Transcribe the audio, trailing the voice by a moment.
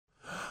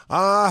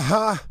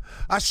I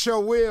sure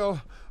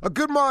will.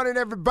 Good morning,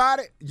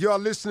 everybody. You're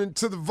listening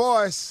to The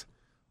Voice.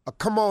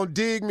 Come on,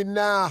 dig me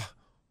now.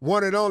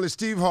 One and only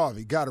Steve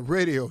Harvey got a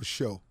radio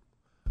show.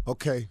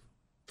 Okay,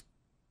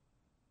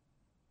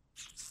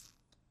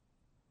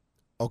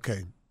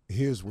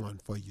 here's one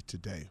for you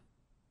today.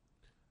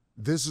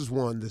 This is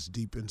one that's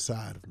deep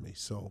inside of me.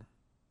 So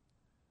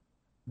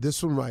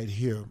this one right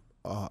here,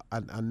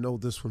 I know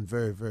this one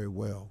very, very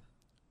well.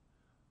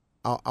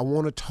 I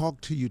want to talk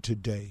to you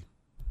today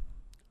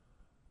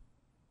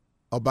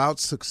about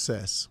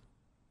success,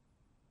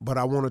 but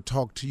I want to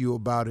talk to you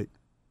about it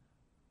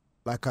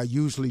like I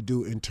usually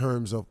do in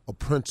terms of a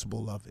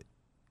principle of it.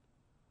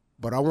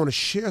 But I want to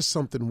share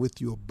something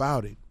with you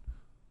about it.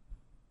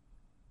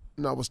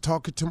 And I was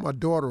talking to my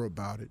daughter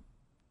about it.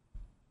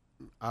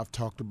 I've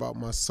talked about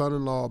my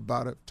son-in-law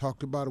about it,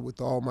 talked about it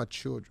with all my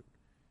children.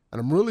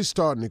 And I'm really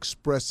starting to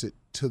express it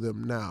to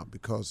them now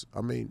because,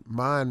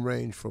 mine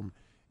range from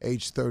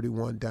age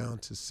 31 down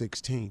to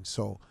 16.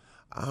 So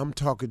I'm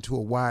talking to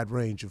a wide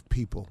range of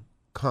people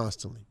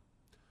constantly.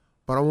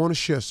 But I want to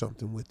share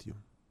something with you.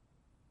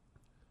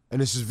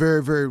 And this is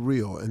very, very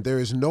real, and there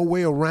is no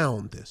way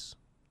around this.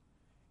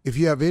 If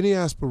you have any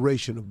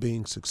aspiration of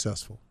being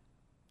successful,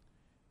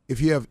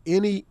 if you have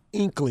any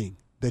inkling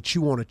that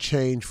you want to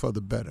change for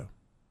the better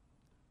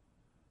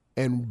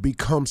and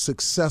become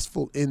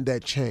successful in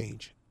that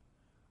change,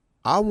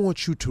 I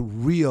want you to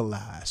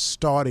realize,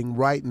 starting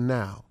right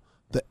now,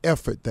 the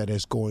effort that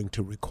is going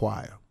to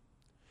require.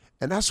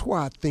 And that's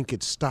why I think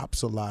it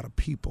stops a lot of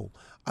people.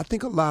 I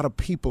think a lot of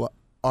people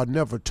are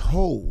never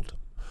told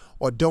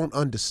or don't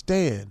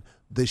understand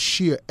the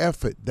sheer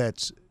effort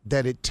that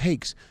it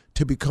takes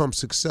to become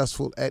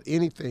successful at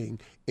anything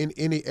in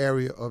any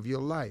area of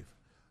your life.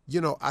 You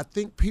know, I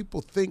think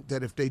people think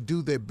that if they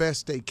do their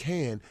best they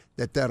can,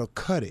 that'll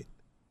cut it.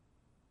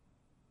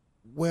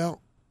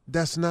 Well,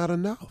 that's not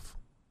enough.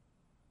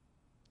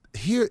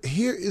 Here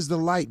is the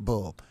light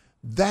bulb.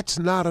 That's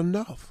not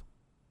enough.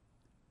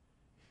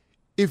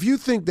 If you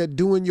think that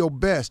doing your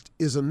best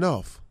is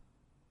enough,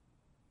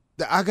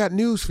 I got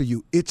news for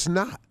you. It's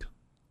not.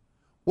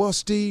 Well,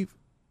 Steve,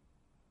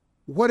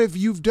 what if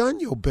you've done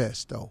your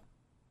best, though,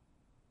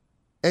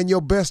 and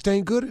your best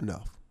ain't good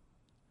enough?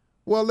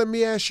 Well, let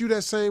me ask you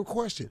that same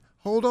question.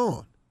 Hold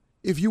on.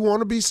 If you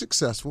want to be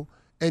successful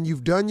and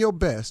you've done your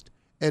best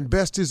and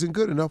best isn't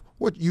good enough,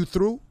 what, you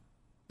through?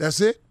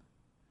 That's it?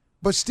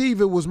 But, Steve,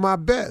 it was my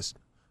best.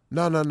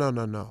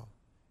 No.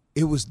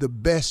 It was the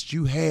best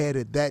you had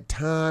at that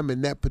time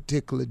and that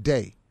particular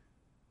day.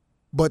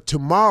 But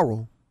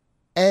tomorrow,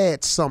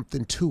 add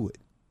something to it.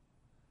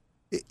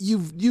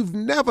 You've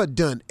never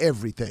done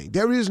everything.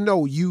 There is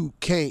no you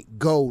can't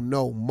go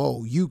no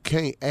more. You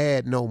can't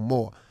add no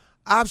more.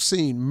 I've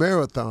seen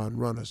marathon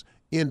runners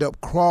end up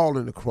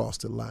crawling across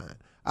the line.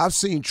 I've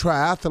seen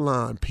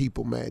triathlon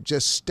people, man,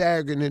 just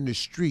staggering in the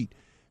street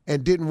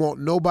and didn't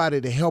want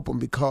nobody to help them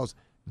because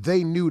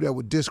they knew that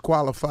would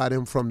disqualify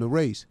them from the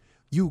race.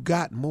 You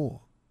got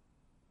more.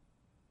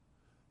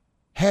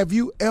 Have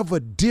you ever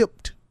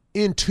dipped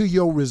into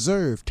your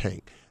reserve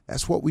tank?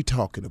 That's what we're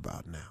talking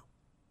about now.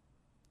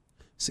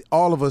 See,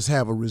 all of us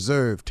have a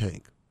reserve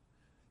tank.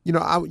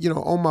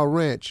 On my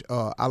ranch,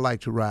 I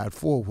like to ride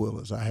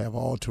four-wheelers. I have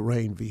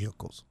all-terrain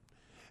vehicles.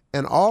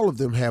 And all of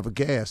them have a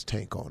gas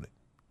tank on it.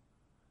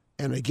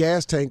 And a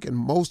gas tank, and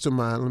most of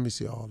mine, let me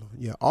see all of them.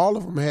 Yeah, all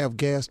of them have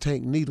gas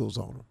tank needles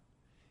on them.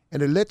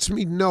 And it lets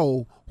me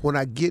know when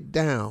I get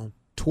down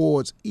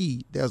towards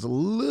E, there's a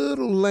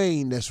little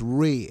lane that's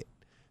red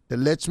that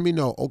lets me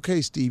know,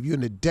 okay, Steve, you're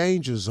in the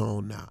danger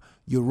zone now.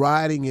 You're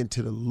riding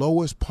into the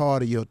lowest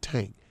part of your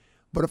tank.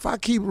 But if I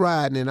keep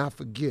riding and I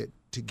forget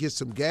to get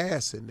some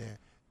gas in there,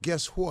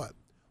 guess what?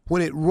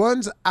 When it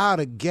runs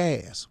out of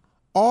gas,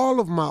 all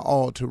of my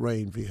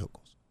all-terrain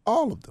vehicles,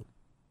 all of them,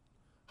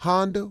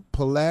 Honda,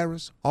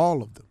 Polaris,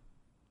 all of them,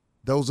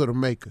 those are the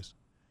makers.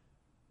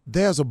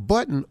 There's a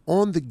button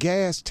on the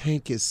gas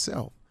tank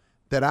itself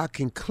that I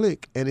can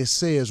click and it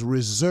says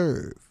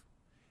reserve.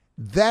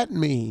 That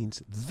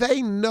means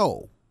they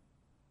know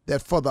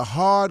that for the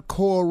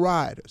hardcore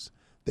riders,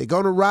 they're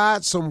going to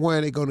ride somewhere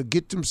and they're going to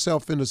get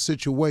themselves in a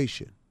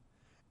situation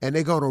and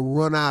they're going to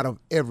run out of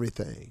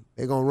everything.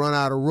 They're going to run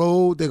out of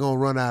road. They're going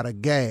to run out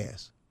of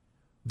gas.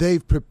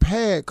 They've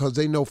prepared because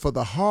they know for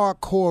the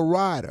hardcore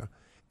rider,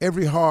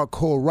 every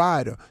hardcore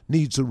rider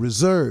needs a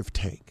reserve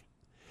tank.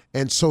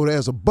 And so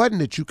there's a button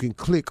that you can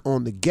click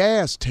on the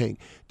gas tank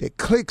that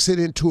clicks it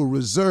into a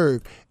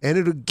reserve, and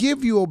it'll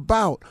give you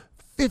about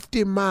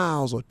 50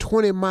 miles or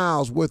 20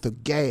 miles worth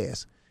of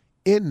gas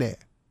in there.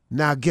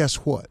 Now, guess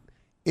what?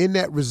 In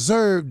that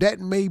reserve, that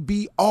may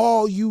be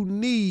all you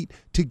need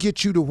to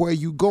get you to where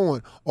you're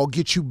going or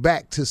get you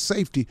back to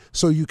safety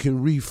so you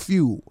can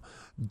refuel.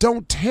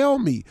 Don't tell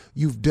me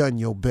you've done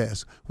your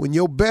best. When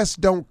your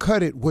best don't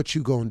cut it, what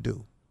you gonna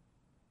do?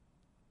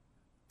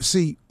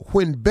 See,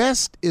 when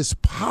best is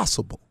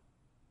possible,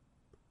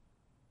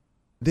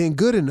 then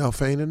good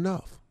enough ain't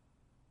enough.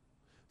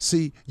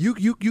 See, you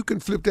can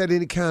flip that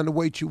any kind of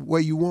way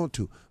you want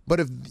to.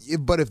 But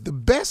if the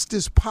best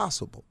is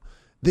possible,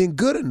 then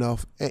good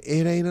enough,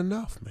 it ain't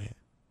enough, man.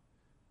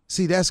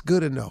 See, that's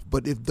good enough.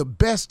 But if the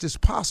best is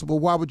possible,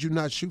 why would you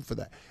not shoot for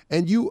that?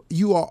 And you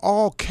are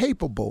all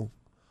capable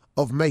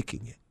of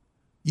making it.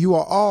 You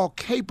are all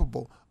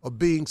capable of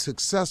being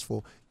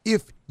successful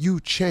if you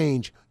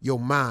change your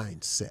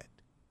mindset.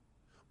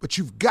 But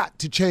you've got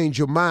to change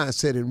your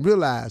mindset and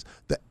realize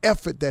the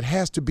effort that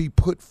has to be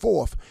put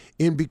forth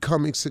in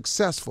becoming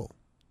successful.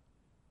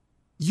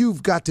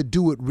 You've got to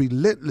do it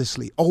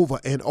relentlessly over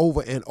and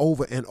over and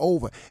over and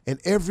over.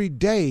 And every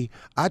day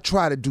I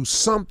try to do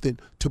something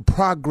to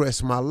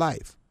progress my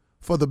life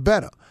for the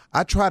better.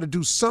 I try to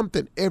do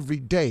something every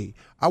day.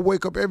 I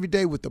wake up every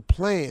day with a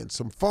plan,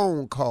 some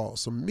phone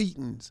calls, some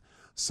meetings,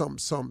 some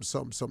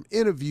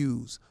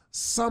interviews,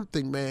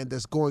 something, man,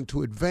 that's going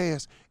to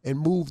advance and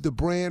move the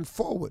brand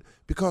forward.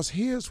 Because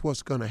here's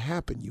what's going to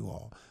happen, you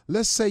all.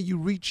 Let's say you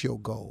reach your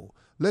goal.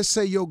 Let's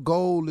say your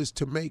goal is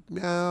to make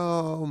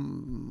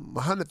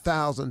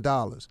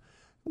 $100,000.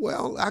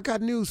 Well, I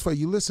got news for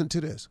you. Listen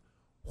to this.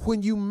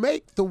 When you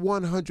make the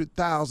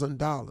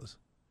 $100,000,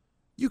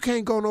 you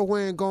can't go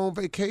nowhere and go on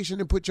vacation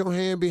and put your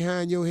hand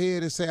behind your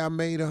head and say, I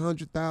made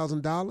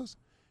 $100,000.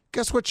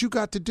 Guess what you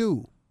got to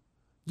do?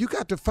 You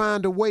got to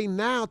find a way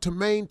now to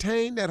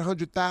maintain that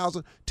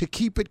 $100,000 to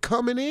keep it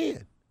coming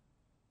in.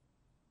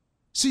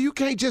 So you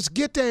can't just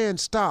get there and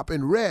stop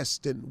and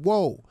rest and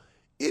whoa.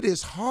 It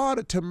is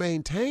harder to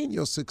maintain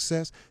your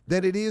success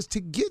than it is to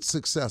get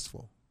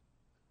successful.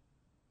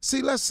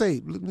 See, let's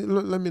say,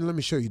 let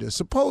me show you this.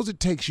 Suppose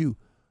it takes you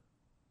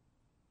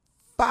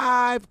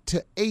 5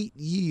 to 8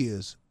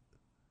 years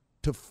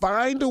to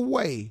find a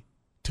way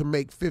to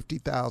make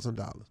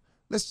 $50,000.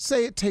 Let's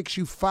say it takes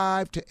you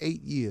 5 to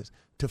 8 years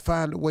to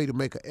find a way to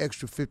make an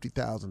extra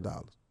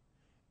 $50,000.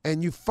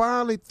 And you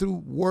finally,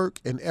 through work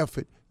and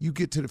effort, you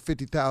get to the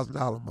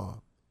 $50,000 mark.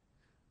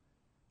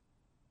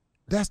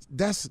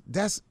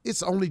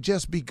 It's only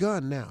just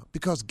begun now.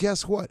 Because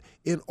guess what?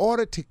 In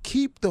order to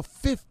keep the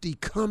 50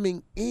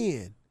 coming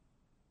in,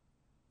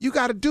 you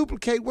got to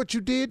duplicate what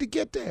you did to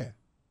get there.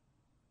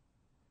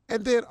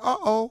 And then,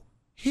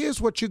 here's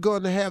what you're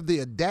going to have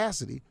the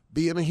audacity,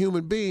 being a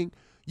human being,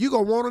 you're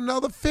going to want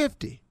another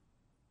 50.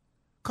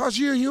 Because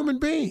you're a human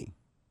being.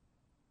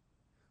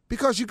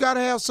 Because you got to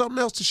have something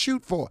else to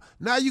shoot for.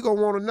 Now you're going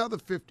to want another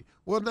 50.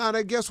 Well, now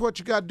then guess what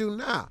you got to do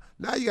now?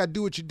 Now you got to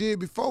do what you did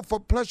before,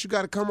 plus you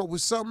got to come up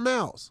with something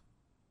else.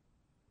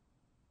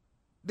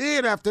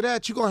 Then after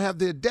that, you're going to have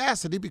the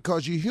audacity,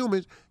 because you're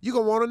humans, you're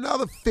going to want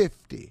another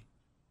 50.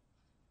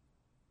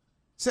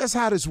 So that's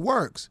how this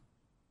works.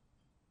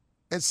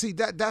 And see,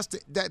 that's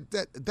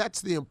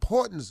the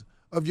importance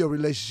of your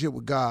relationship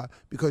with God,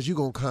 because you're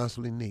going to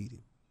constantly need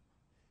Him.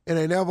 And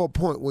ain't never a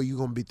point where you're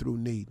going to be through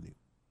needing Him.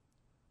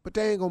 But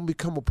there ain't going to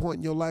become a point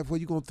in your life where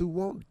you're going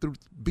to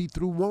be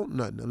through wanting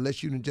nothing,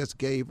 unless you done just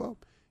gave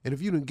up. And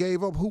if you done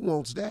gave up, who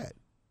wants that?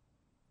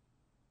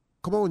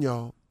 Come on,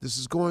 y'all. This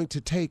is going to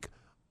take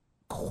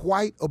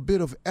quite a bit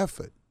of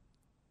effort.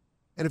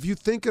 And if you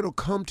think it'll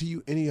come to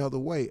you any other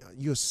way,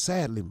 you're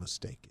sadly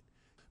mistaken.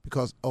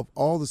 Because of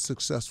all the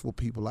successful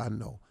people I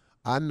know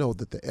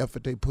that the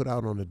effort they put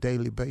out on a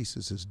daily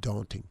basis is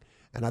daunting.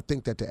 And I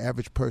think that the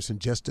average person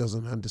just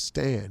doesn't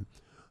understand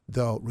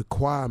the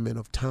requirement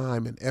of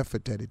time and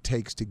effort that it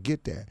takes to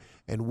get there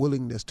and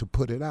willingness to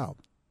put it out.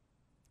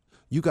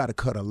 You got to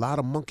cut a lot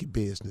of monkey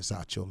business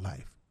out your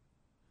life.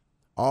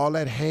 All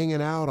that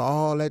hanging out,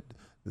 all that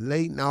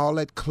late, all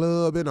that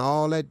clubbing,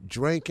 all that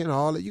drinking,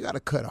 all that, you got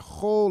to cut a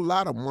whole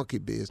lot of monkey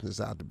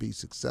business out to be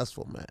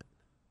successful, man.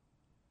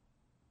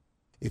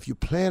 If you're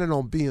planning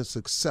on being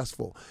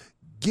successful,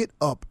 get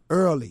up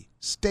early,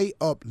 stay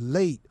up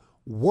late,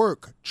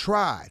 work,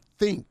 try,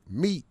 think,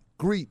 meet,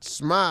 greet,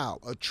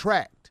 smile,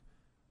 attract.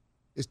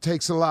 It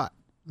takes a lot.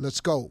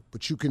 Let's go.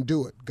 But you can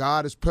do it.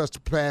 God is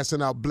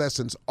passing out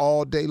blessings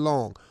all day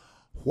long.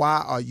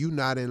 Why are you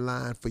not in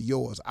line for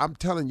yours? I'm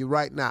telling you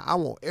right now, I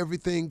want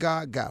everything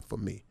God got for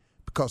me.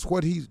 Because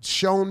what He's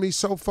shown me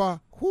so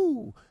far,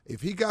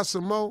 if He got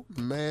some more,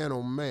 man,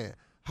 oh man,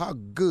 how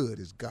good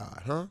is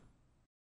God, huh?